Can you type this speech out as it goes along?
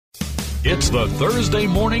It's the Thursday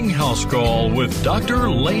Morning House Call with Dr.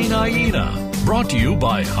 Lane Aina, brought to you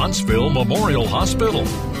by Huntsville Memorial Hospital.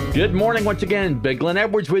 Good morning once again. Big Glenn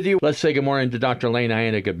Edwards with you. Let's say good morning to Dr. Lane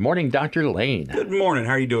Aina. Good morning, Dr. Lane. Good morning.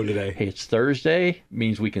 How are you doing today? Hey, it's Thursday.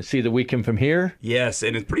 Means we can see the weekend from here. Yes,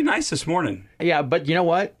 and it's pretty nice this morning. Yeah, but you know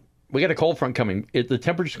what? We got a cold front coming. The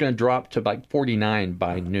temperature's going to drop to like 49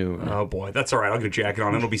 by noon. Oh, boy. That's all right. I'll get a jacket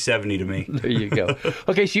on. It'll be 70 to me. There you go.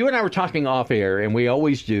 Okay, so you and I were talking off air, and we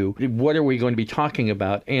always do. What are we going to be talking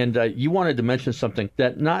about? And you wanted to mention something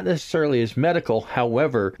that not necessarily is medical.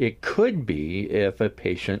 However, it could be if a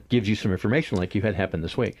patient gives you some information like you had happen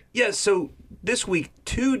this week. Yeah, so this week,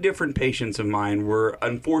 2 different patients of mine were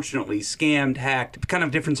unfortunately scammed, hacked, kind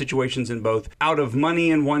of different situations in both, out of money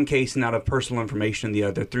in one case and out of personal information in the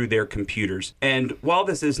other through their computers. And while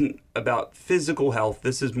this isn't about physical health,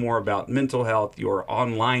 this is more about mental health, your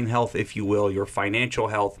online health, if you will, your financial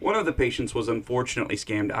health. One of the patients was unfortunately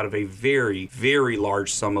scammed out of a very, very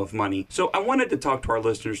large sum of money. So I wanted to talk to our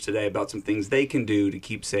listeners today about some things they can do to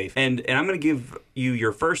keep safe. And I'm going to give you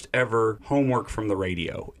your first ever homework from the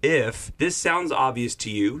radio. If this sounds obvious to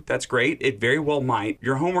you, that's great. It very well might.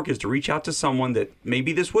 Your homework is to reach out to someone that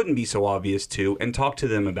maybe this wouldn't be so obvious to and talk to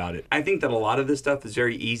them about it. I think that a lot of this stuff is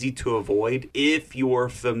very easy to avoid if you're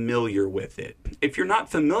familiar with it. If you're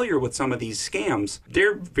not familiar with some of these scams,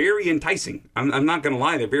 they're very enticing. I'm not going to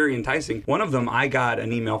lie, they're very enticing. One of them I got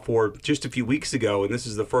an email for just a few weeks ago, and this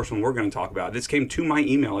is the first one we're going to talk about. This came to my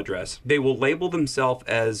email address. They will label themselves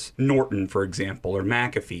as Norton, for example, or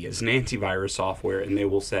McAfee as an antivirus software, and they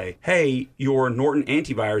will say, hey, your Norton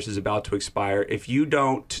antivirus is about to expire. If you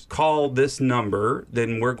don't call this number,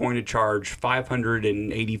 then we're going to charge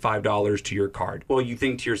 $585 to your card. Well, you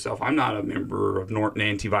think to yourself, I'm not a member of Norton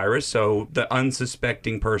antivirus, so the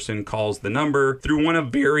unsuspecting person calls the number through one of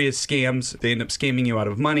various scams. They end up scamming you out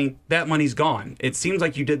of money. That money's gone. It seems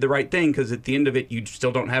like you did the right thing because at the end of it, you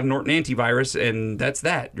still don't have Norton antivirus, and that's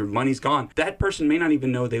that. Your money's gone. That person may not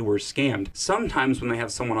even know they were scammed. Sometimes when they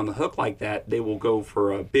have someone on the hook like that, they will go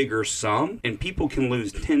for a bigger sum, and people can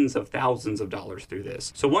lose tens of thousands of dollars through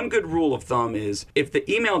this. So one good rule of thumb is if the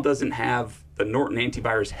email doesn't have the Norton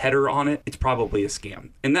antivirus header on it, it's probably a scam.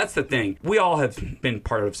 And that's the thing. We all have been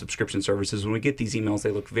part of subscription services. When we get these emails,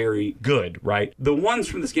 they look very good, right? The ones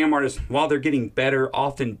from the scam artists, while they're getting better,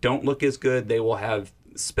 often don't look as good. They will have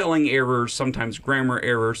spelling errors, sometimes grammar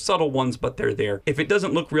errors, subtle ones, but they're there. If it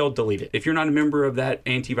doesn't look real, delete it. If you're not a member of that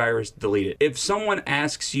antivirus, delete it. If someone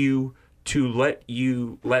asks you to let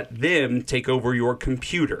them take over your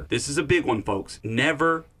computer, this is a big one, folks.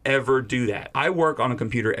 Never ever do that. I work on a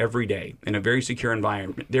computer every day in a very secure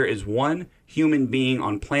environment. There is one human being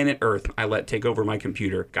on planet Earth I let take over my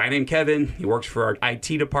computer. Guy named Kevin, he works for our IT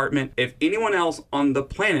department. If anyone else on the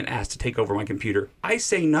planet asks to take over my computer, I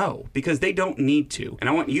say no, because they don't need to. And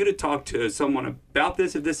I want you to talk to someone about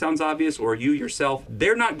this if this sounds obvious, or you yourself.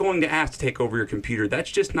 They're not going to ask to take over your computer.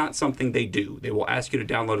 That's just not something they do. They will ask you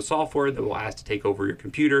to download a software, they will ask to take over your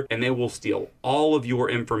computer, and they will steal all of your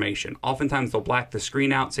information. Oftentimes they'll black the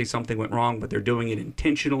screen out, say something went wrong, but they're doing it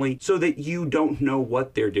intentionally so that you don't know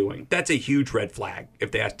what they're doing. That's a huge red flag if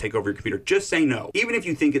they ask to take over your computer. Just say no. Even if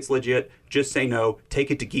you think it's legit, just say no. Take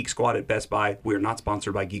it to Geek Squad at Best Buy. We're not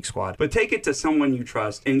sponsored by Geek Squad, but take it to someone you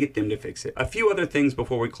trust and get them to fix it. A few other things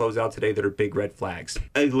before we close out today that are big red flags.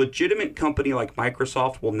 A legitimate company like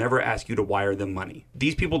Microsoft will never ask you to wire them money.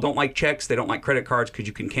 These people don't like checks. They don't like credit cards because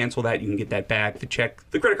you can cancel that. You can get that back. The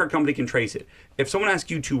credit card company can trace it. If someone asks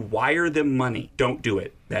you to wire them money, don't do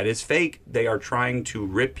it. That is fake. They are trying to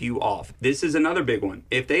rip you off. This is another big one.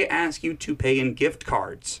 If they ask you to pay in gift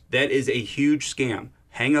cards, that is a huge scam.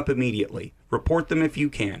 Hang up immediately. Report them if you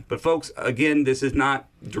can. But folks, again, this is not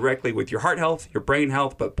directly with your heart health, your brain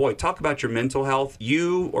health, but boy, talk about your mental health.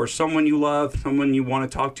 You or someone you love, someone you want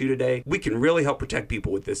to talk to today, we can really help protect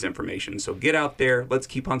people with this information. So get out there, let's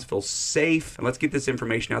keep Huntsville safe, and let's get this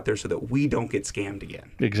information out there so that we don't get scammed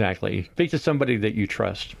again. Exactly. Speak to somebody that you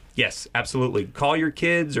trust. Yes, absolutely. Call your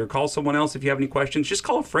kids or call someone else if you have any questions. Just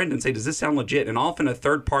call a friend and say, does this sound legit? And often a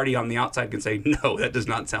third party on the outside can say, no, that does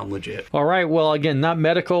not sound legit. All right. Well, again, not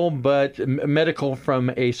medical, but medical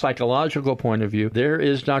from a psychological point of view. There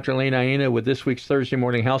is Dr. Lane Aina with this week's Thursday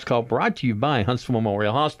Morning House Call, brought to you by Huntsville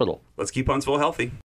Memorial Hospital. Let's keep Huntsville healthy.